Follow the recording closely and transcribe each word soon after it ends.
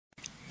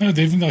No,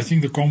 definitely. I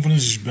think the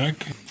confidence is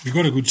back. We've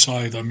got a good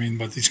side,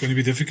 but it's going to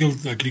be difficult.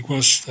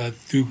 Griquas had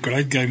 2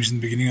 great games in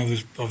the beginning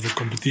of the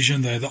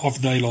competition. They had an off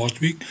day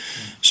last week,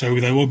 so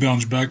they will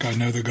bounce back. I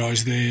know the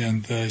guys there,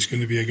 and it's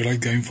going to be a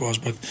great game for us.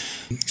 But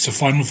it's a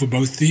final for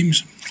both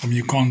teams.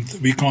 We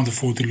can't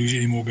afford to lose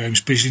any more games,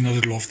 especially not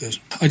at Loftus.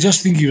 I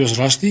just think he was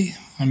rusty.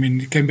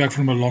 He came back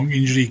from a long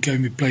injury.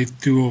 He played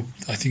 2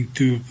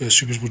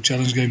 Super Sport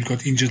Challenge games,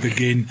 got injured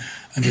again,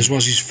 and this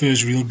was his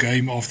first real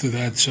game after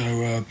that.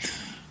 So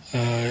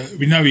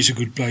we know he's a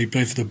good player. He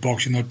played for the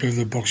Boks. You not play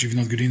for the Boks if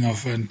you're not good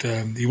enough, and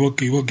he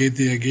will get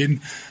there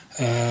again.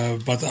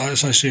 But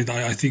as I said,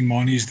 I think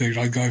Manie is the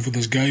right guy for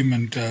this game,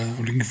 and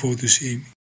I'm looking forward to seeing him.